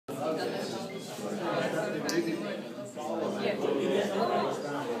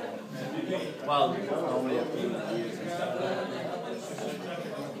Well, normally I've been years and stuff.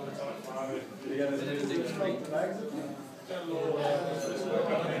 And everything's free.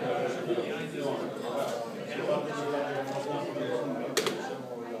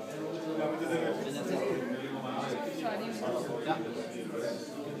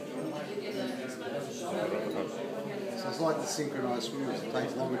 So it's like the synchronised swimmers, it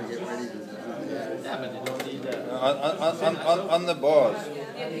takes longer to get ready than Yeah, but you don't need that. On the bars.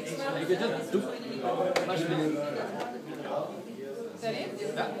 You can just do much better. Is that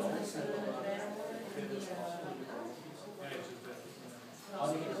it? Yeah.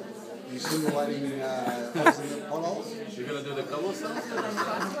 you simulating obstinate potholes? You're gonna do the cobbles sounds?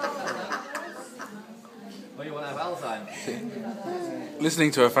 Or you wanna have Alzheimer's?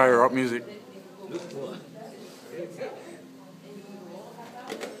 Listening to her favourite rock music.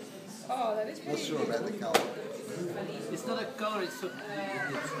 Oh, that is Not pretty. sure about the colour. It's not a color, it's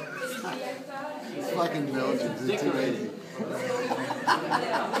It's fucking Belgian, it's too easy.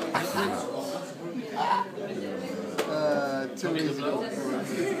 Too easy to coach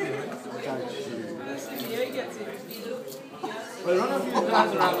you. Yeah, he gets it. Well, run a few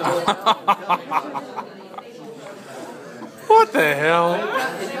times around the whole. What the hell? You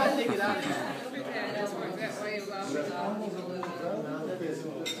can't take it out. Okay, that's work that way well.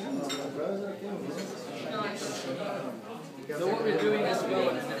 Nice. So what we're doing as well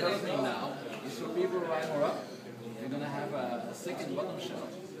in developing now is for people who ride more up, we're going to have a second bottom shell.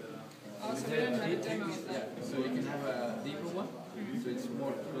 Oh, so we don't have a demo. Yeah, so you can have a deeper one, so it's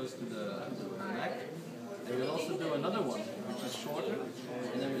more close to the neck. And we'll also do another one, which is shorter,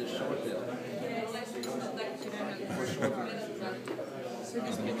 and then with a short tail. For shorter. So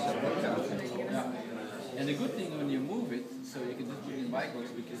just mix up the colors and then you get a Yeah. And the good thing when you move it, so you can just put it in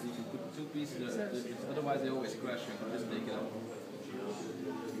BikeSportz because you can put two pieces, otherwise they always crash, you can just take it out.